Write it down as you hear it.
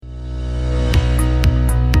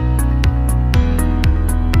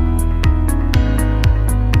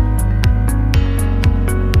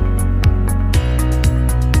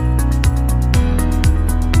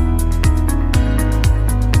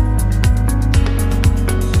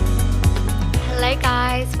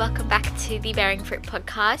to the Bearing Fruit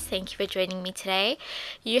podcast. Thank you for joining me today.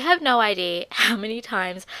 You have no idea how many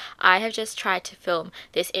times I have just tried to film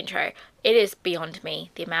this intro. It is beyond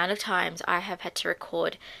me, the amount of times I have had to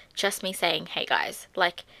record just me saying, hey guys,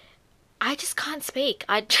 like, I just can't speak.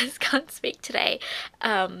 I just can't speak today.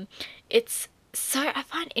 I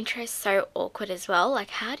find intros so awkward as well.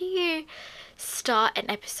 Like, how do you start an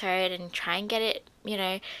episode and try and get it,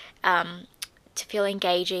 to feel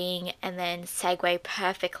engaging and then segue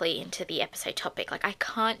perfectly into the episode topic? Like, I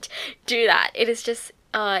can't do that. It is just,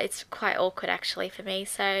 it's quite awkward actually for me.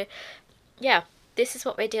 So, yeah, this is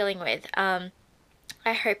what we're dealing with. I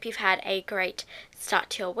hope you've had a great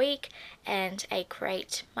start to your week and a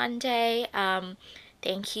great Monday.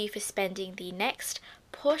 Thank you for spending the next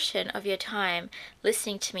portion of your time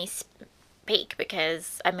listening to me speak,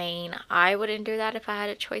 because I wouldn't do that if I had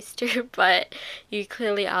a choice to, but you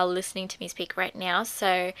clearly are listening to me speak right now,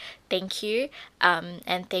 so thank you.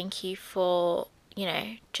 And thank you for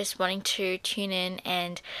just wanting to tune in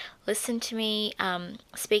and listen to me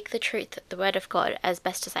speak the truth, the word of God, as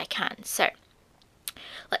best as I can. So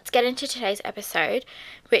let's get into today's episode,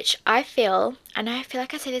 which I feel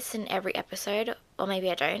like I say this in every episode, or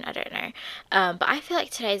maybe I don't know. But I feel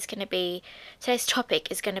like today's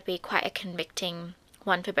topic is going to be quite a convicting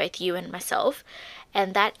one for both you and myself,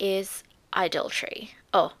 and that is idolatry.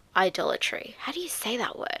 Oh, idolatry. How do you say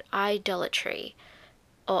that word? Idolatry.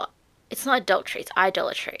 Or it's not adultery, it's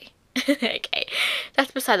idolatry. Okay,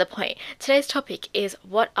 that's beside the point. Today's topic is,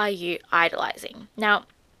 what are you idolizing? Now,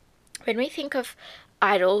 when we think of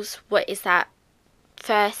idols, what is that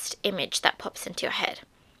first image that pops into your head?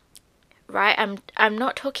 Right? I'm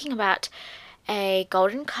not talking about a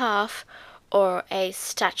golden calf or a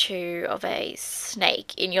statue of a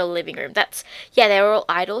snake in your living room. They're all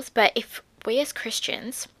idols, but if we as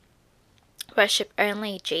Christians worship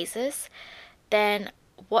only Jesus, then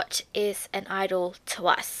what is an idol to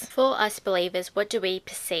us? For us believers, what do we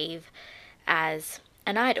perceive as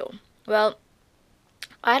an idol? Well,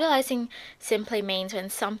 idolizing simply means when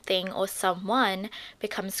something or someone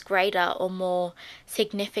becomes greater or more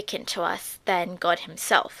significant to us than God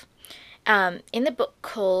himself. In the book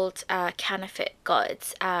called Counterfeit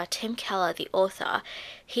Gods, Tim Keller, the author,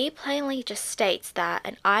 he plainly just states that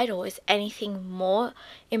an idol is anything more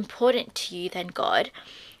important to you than God,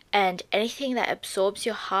 and anything that absorbs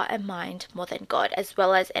your heart and mind more than God, as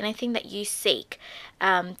well as anything that you seek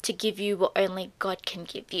to give you what only God can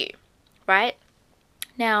give you, right?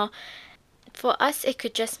 Now, for us, it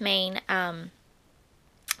could just mean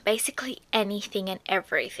basically anything and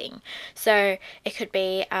everything. So it could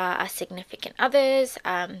be our significant others.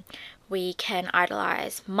 We can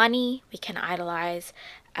idolize money. We can idolize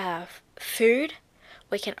food.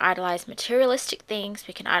 We can idolize materialistic things.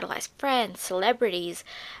 We can idolize friends, celebrities,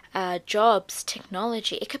 jobs,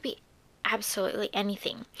 technology. It could be absolutely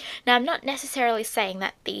anything. Now, I'm not necessarily saying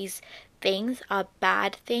that these things are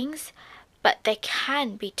bad things, but they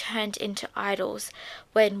can be turned into idols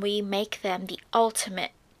when we make them the ultimate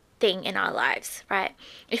thing in our lives, right?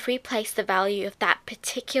 If we place the value of that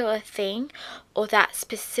particular thing or that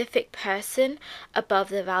specific person above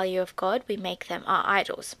the value of God, we make them our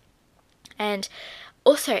idols. And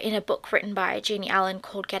also, in a book written by Jeannie Allen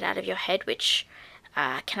called Get Out of Your Head, which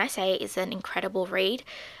can I say is an incredible read,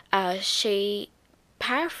 she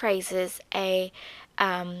paraphrases a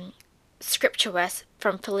scripture verse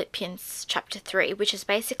from Philippians chapter 3, which is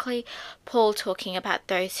basically Paul talking about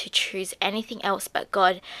those who choose anything else but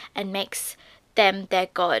God and makes them their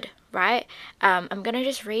God, right? I'm going to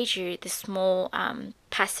just read you the small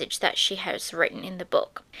passage that she has written in the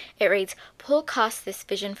book. It reads, Paul casts this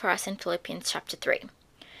vision for us in Philippians chapter 3.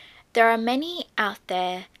 There are many out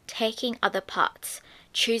there taking other paths,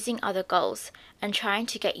 choosing other goals, and trying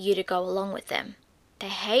to get you to go along with them. They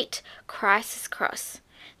hate Christ's cross.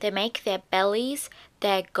 They make their bellies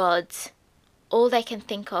their gods. All they can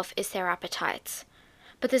think of is their appetites.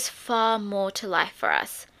 But there's far more to life for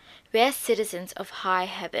us. We're citizens of high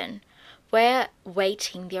heaven. We're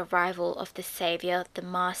waiting the arrival of the Savior, the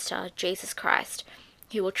Master, Jesus Christ,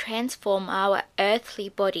 who will transform our earthly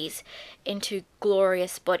bodies into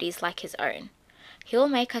glorious bodies like his own. He'll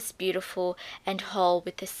make us beautiful and whole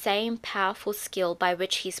with the same powerful skill by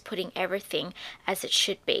which he's putting everything as it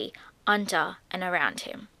should be, under and around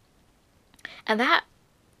him. And that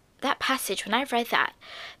passage, when I read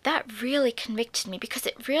that really convicted me, because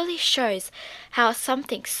it really shows how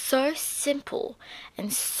something so simple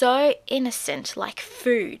and so innocent like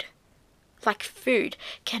food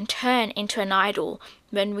can turn into an idol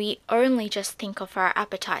when we only just think of our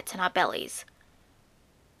appetites and our bellies.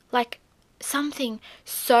 Like, something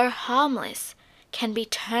so harmless can be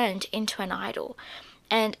turned into an idol.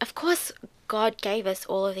 And of course, God gave us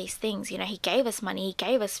all of these things. You know, He gave us money, He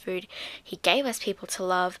gave us food, He gave us people to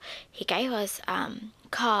love, He gave us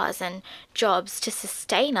cars and jobs to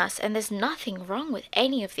sustain us. And there's nothing wrong with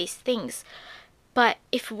any of these things. But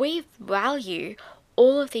if we value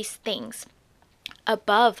all of these things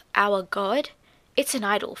above our God, it's an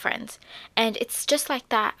idol, friends. And it's just like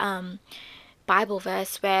that Bible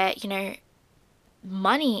verse where, you know,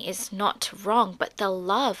 money is not wrong, but the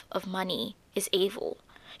love of money is evil.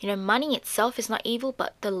 You know, money itself is not evil,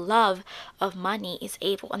 but the love of money is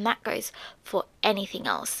evil. And that goes for anything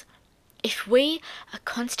else. If we are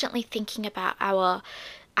constantly thinking about our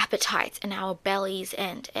appetites and our bellies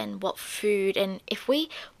and what food, and if we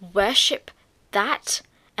worship that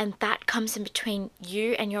and that comes in between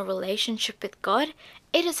you and your relationship with God,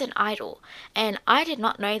 it is an idol. And I did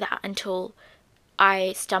not know that until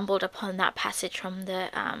I stumbled upon that passage from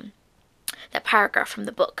that paragraph from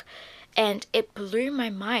the book, and it blew my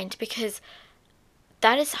mind because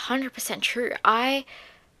that is 100% true. I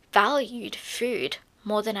valued food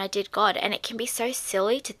more than I did God, and it can be so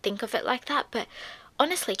silly to think of it like that, but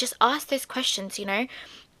honestly, just ask those questions, you know,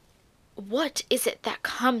 what is it that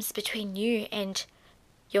comes between you and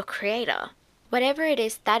your creator? Whatever it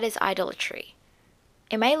is, that is idolatry.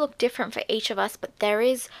 It may look different for each of us, but there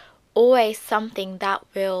is always something that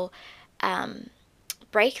will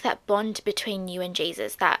break that bond between you and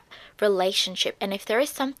Jesus, that relationship. And if there is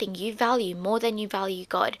something you value more than you value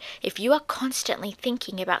God, if you are constantly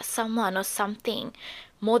thinking about someone or something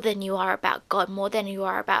more than you are about God, more than you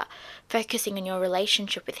are about focusing on your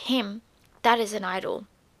relationship with Him, that is an idol.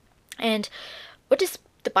 And what does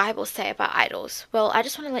the Bible say about idols? Well, I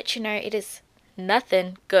just want to let you know it is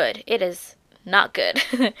nothing good. It is not good.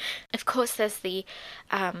 Of course, there's the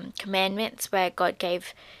commandments where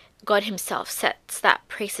God Himself sets that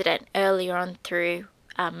precedent earlier on through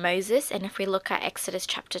Moses. And if we look at Exodus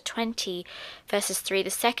chapter 20, verses 3,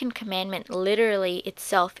 the second commandment literally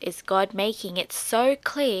itself is God making it so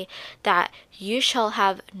clear that you shall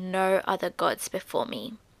have no other gods before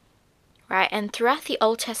me. Right? And throughout the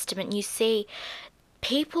Old Testament, you see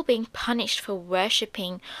people being punished for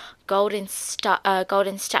worshipping golden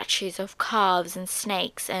statues of calves and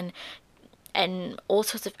snakes and all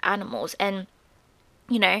sorts of animals. And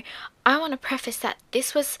you know, I want to preface that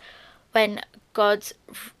this was when God's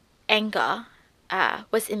anger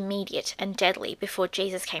was immediate and deadly before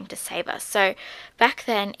Jesus came to save us. So back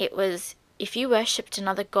then it was, if you worshipped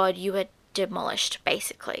another god, you were demolished,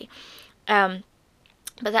 basically. But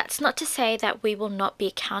that's not to say that we will not be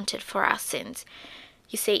accounted for our sins.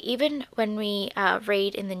 You see, even when we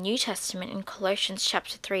read in the New Testament in Colossians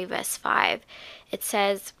chapter 3 verse 5, it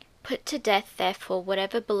says, "Put to death, therefore,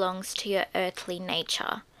 whatever belongs to your earthly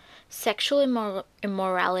nature: sexual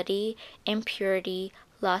immorality, impurity,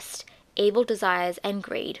 lust, evil desires, and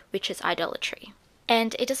greed, which is idolatry."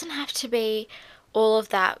 And it doesn't have to be all of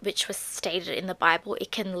that which was stated in the Bible.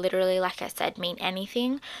 It can literally, like I said, mean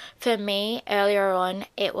anything. For me, earlier on,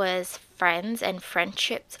 it was friends and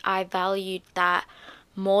friendships. I valued that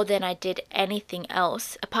more than I did anything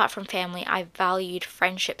else. Apart from family, I valued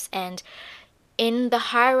friendships. And in the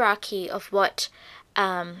hierarchy of what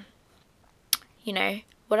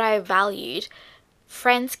what I valued,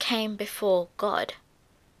 friends came before God.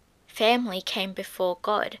 Family came before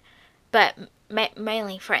God, but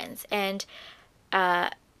mainly friends. And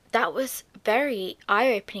that was very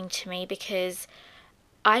eye-opening to me because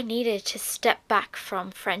I needed to step back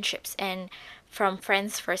from friendships and from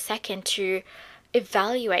friends for a second to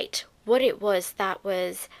evaluate what it was that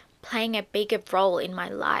was playing a bigger role in my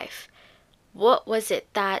life. What was it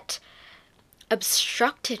that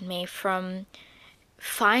obstructed me from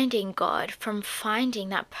finding God, from finding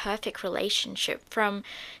that perfect relationship, from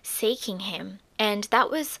seeking Him? And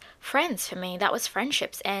that was friends for me. That was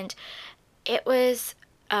friendships. And it was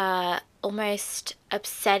almost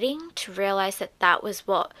upsetting to realize that that was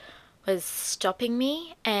what was stopping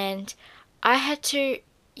me. And I had to,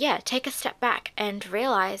 take a step back and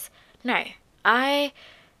realize, no, I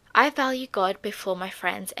value God before my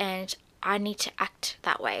friends, and I need to act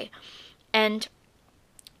that way. And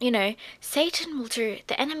the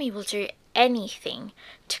enemy will do anything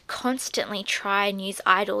to constantly try and use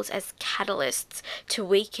idols as catalysts to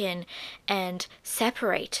weaken and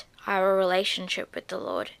separate our relationship with the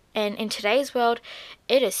Lord. And in today's world,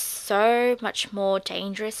 it is so much more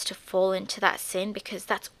dangerous to fall into that sin because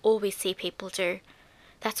that's all we see people do.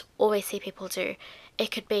 That's all we see people do.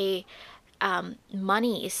 It could be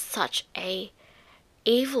money is such a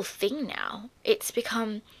evil thing now. It's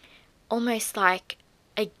become almost like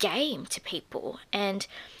a game to people, and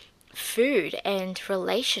food and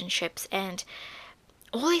relationships and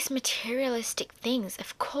all these materialistic things.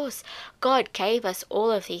 Of course, God gave us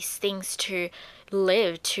all of these things to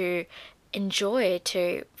live, to enjoy,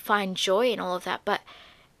 to find joy in all of that. But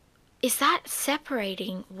is that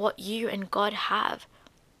separating what you and God have?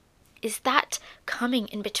 Is that coming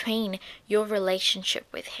in between your relationship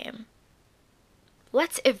with Him?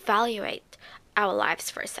 Let's evaluate our lives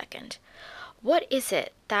for a second. What is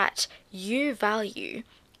it that you value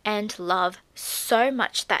and love so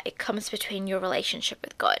much that it comes between your relationship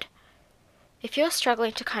with God? If you're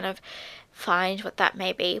struggling to kind of find what that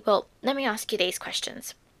may be, well, let me ask you these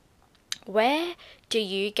questions. Where do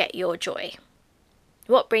you get your joy?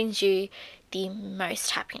 What brings you the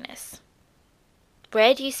most happiness?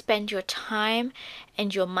 Where do you spend your time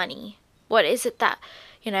and your money? What is it that,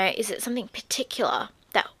 is it something particular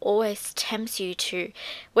that always tempts you to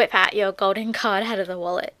whip out your golden card out of the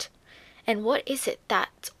wallet? And what is it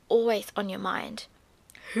that's always on your mind?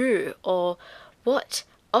 Who or what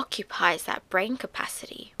occupies that brain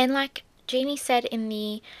capacity? And like Jeannie said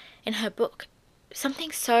in her book,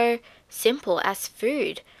 something so simple as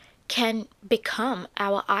food can become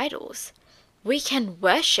our idols. We can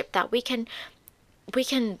worship that. We can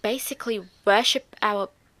basically worship our,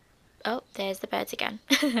 oh, there's the birds again.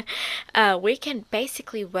 We can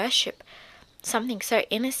basically worship something so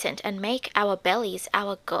innocent and make our bellies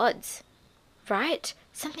our gods, right?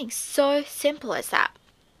 Something so simple as that.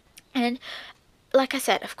 And like I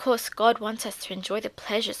said, of course, God wants us to enjoy the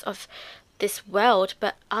pleasures of this world,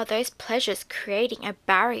 but are those pleasures creating a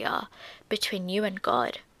barrier between you and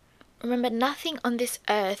God? Remember, nothing on this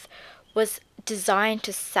earth was designed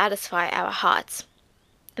to satisfy our hearts.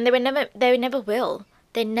 And they never will.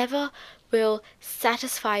 They never will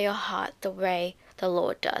satisfy your heart the way the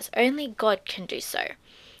Lord does. Only God can do so.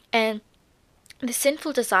 And the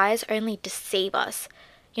sinful desires only deceive us.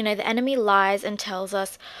 The enemy lies and tells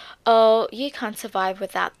us, oh, you can't survive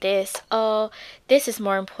without this. Oh, this is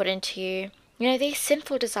more important to you. These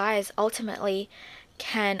sinful desires ultimately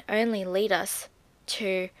can only lead us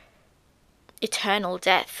to eternal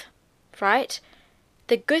death, right?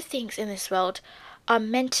 The good things in this world are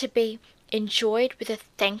meant to be enjoyed with a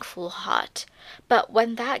thankful heart. But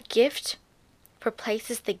when that gift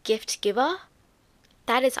replaces the gift giver,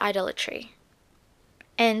 that is idolatry.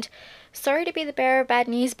 And sorry to be the bearer of bad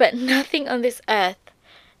news, but nothing on this earth,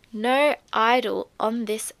 no idol on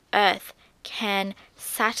this earth can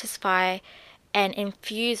satisfy and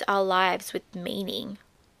infuse our lives with meaning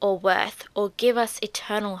or worth or give us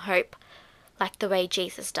eternal hope like the way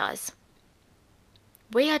Jesus does.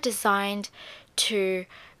 We are designed to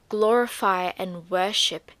glorify and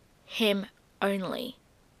worship Him only.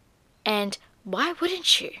 And why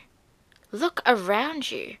wouldn't you? Look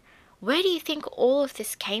around you. Where do you think all of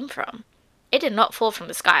this came from? It did not fall from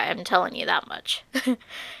the sky, I'm telling you that much.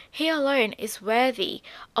 He alone is worthy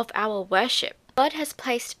of our worship. God has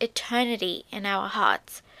placed eternity in our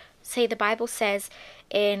hearts. See, the Bible says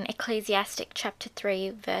in Ecclesiastic chapter 3,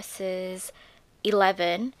 verses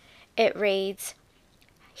 11, it reads,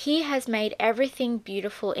 He has made everything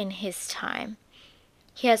beautiful in His time.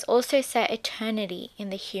 He has also set eternity in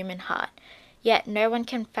the human heart, yet no one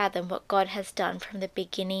can fathom what God has done from the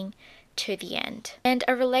beginning to the end. And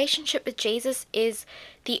a relationship with Jesus is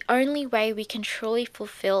the only way we can truly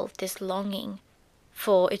fulfill this longing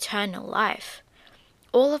for eternal life.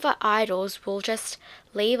 All of our idols will just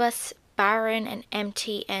leave us barren and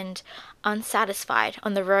empty and unsatisfied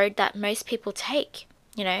on the road that most people take,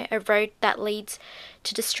 a road that leads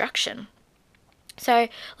to destruction. So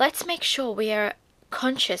let's make sure we are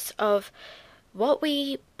conscious of what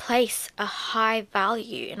we place a high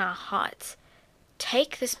value in our hearts.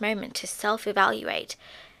 Take this moment to self-evaluate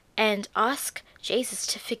and ask Jesus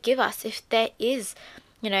to forgive us if there is,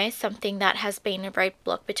 something that has been a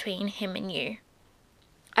roadblock between Him and you.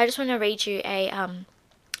 I just want to read you a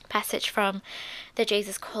passage from the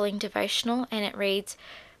Jesus Calling devotional, and it reads,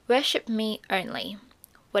 Worship me only.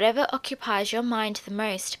 Whatever occupies your mind the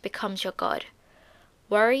most becomes your God.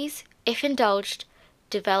 Worries, if indulged,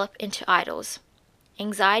 develop into idols.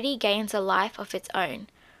 Anxiety gains a life of its own,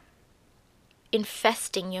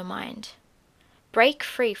 infesting your mind. Break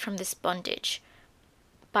free from this bondage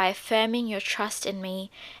by affirming your trust in me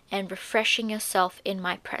and refreshing yourself in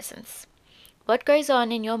my presence. What goes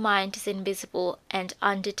on in your mind is invisible and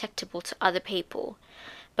undetectable to other people,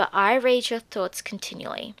 but I read your thoughts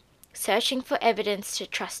continually, searching for evidence to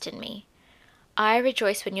trust in me. I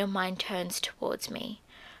rejoice when your mind turns towards me.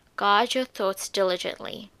 Guard your thoughts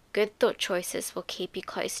diligently. Good thought choices will keep you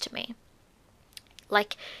close to me.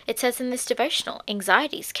 Like it says in this devotional,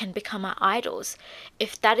 anxieties can become our idols.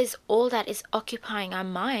 If that is all that is occupying our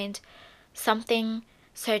mind, something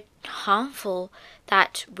so harmful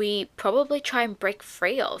that we probably try and break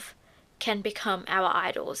free of can become our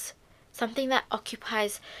idols. Something that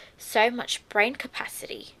occupies so much brain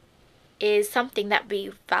capacity is something that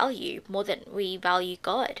we value more than we value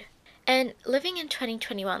God. And living in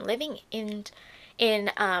 2021, living in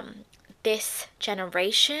this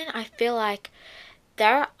generation, I feel like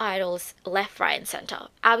there are idols left, right, and center,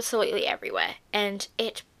 absolutely everywhere. And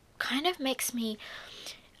it kind of makes me,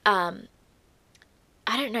 I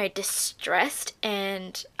don't know, distressed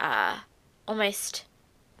and almost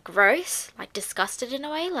gross, like disgusted in a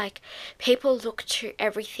way. Like people look to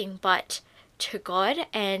everything but to God,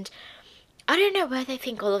 and I don't know where they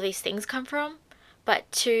think all of these things come from,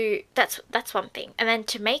 but to that's one thing. And then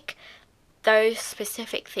to make those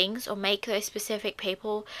specific things or make those specific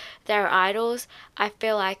people their idols, I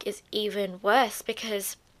feel like is even worse,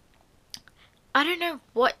 because I don't know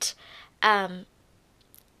what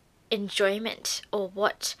enjoyment or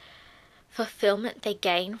what fulfillment they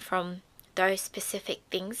gain from those specific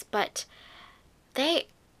things, but they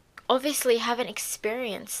obviously haven't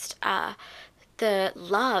experienced the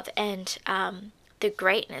love and the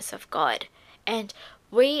greatness of God. And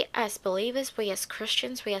we as believers, we as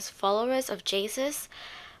Christians, we as followers of Jesus,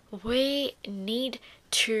 we need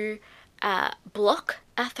to block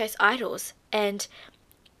out those idols and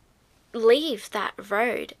leave that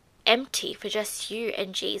road empty for just you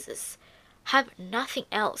and Jesus. Have nothing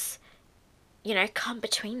else, come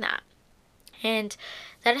between that. And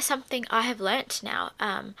that is something I have learnt now.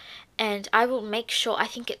 And I will make sure, I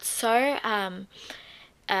think it's so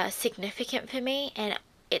significant for me. And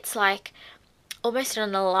it's like almost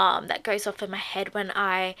an alarm that goes off in my head when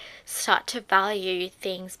I start to value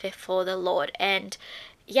things before the Lord. And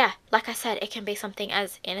yeah, like I said, it can be something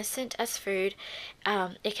as innocent as food.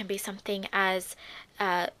 It can be something as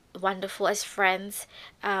wonderful as friends,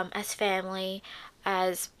 as family,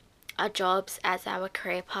 as our jobs, as our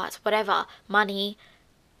career paths, whatever, money.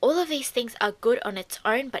 All of these things are good on its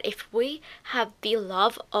own, but if we have the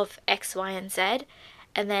love of X, Y, and Z,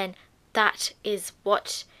 and then that is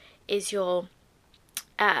what is your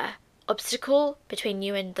obstacle between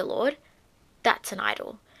you and the Lord, that's an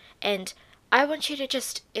idol. And I want you to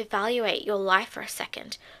just evaluate your life for a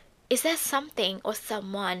second. Is there something or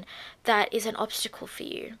someone that is an obstacle for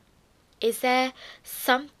you? Is there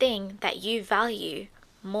something that you value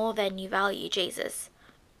more than you value Jesus?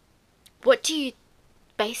 What do you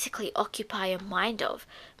basically occupy your mind of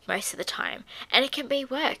most of the time? And it can be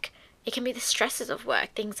work. It can be the stresses of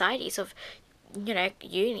work, the anxieties of,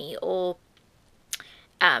 uni or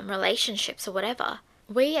relationships or whatever.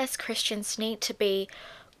 We as Christians need to be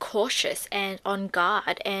cautious and on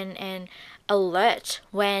guard and alert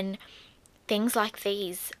when things like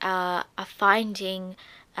these are finding,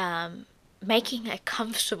 making a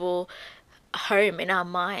comfortable home in our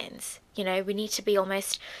minds. We need to be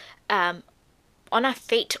almost on our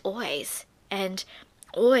feet always, and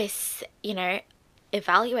always,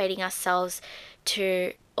 evaluating ourselves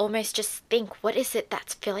to almost just think, what is it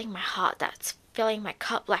that's filling my heart, that's filling my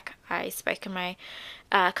cup, like I spoke in my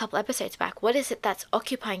couple episodes back. What is it that's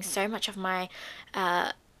occupying so much of my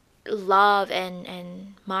love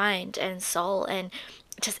and mind and soul? And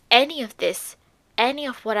just any of this, any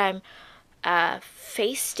of what I'm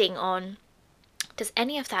feasting on, does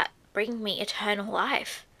any of that bring me eternal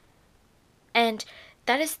life? And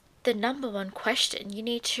that is the number one question. You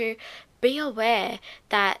need to be aware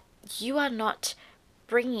that you are not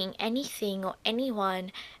bringing anything or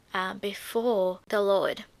anyone before the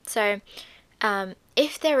Lord. So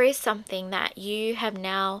if there is something that you have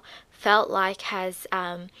now felt like has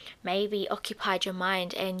maybe occupied your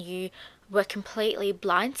mind, and you were completely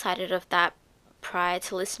blindsided of that prior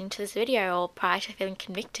to listening to this video or prior to feeling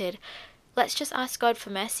convicted, let's just ask God for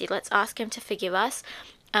mercy. Let's ask Him to forgive us.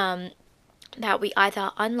 That we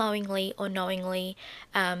either unknowingly or knowingly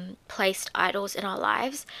placed idols in our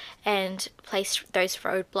lives and placed those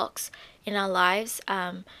roadblocks in our lives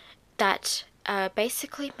that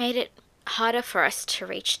basically made it harder for us to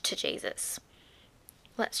reach to Jesus.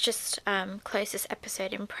 Let's just close this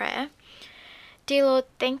episode in prayer. Dear Lord,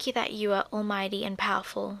 thank you that you are almighty and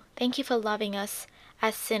powerful. Thank you for loving us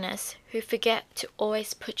as sinners who forget to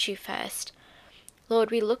always put you first.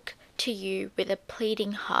 Lord, we look to you with a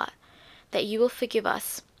pleading heart, that you will forgive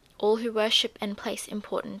us, all who worship and place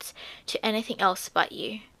importance to anything else but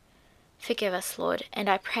you. Forgive us, Lord, and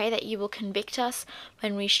I pray that you will convict us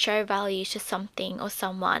when we show value to something or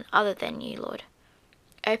someone other than you, Lord.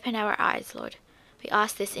 Open our eyes, Lord. We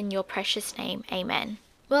ask this in your precious name. Amen.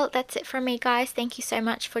 Well, that's it from me, guys. Thank you so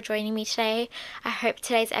much for joining me today. I hope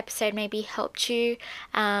today's episode maybe helped you,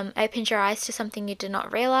 opened your eyes to something you did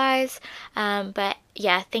not realize. But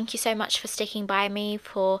yeah, thank you so much for sticking by me,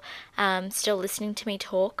 for still listening to me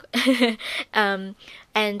talk. And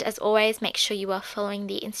as always, make sure you are following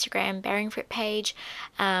the Instagram Bearing Fruit page,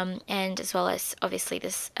 and as well as obviously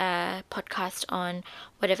this podcast on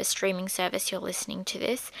whatever streaming service you're listening to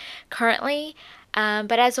this currently.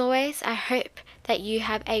 But as always, I hope that you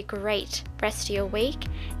have a great rest of your week,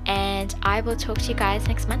 and I will talk to you guys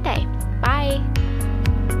next Monday. Bye!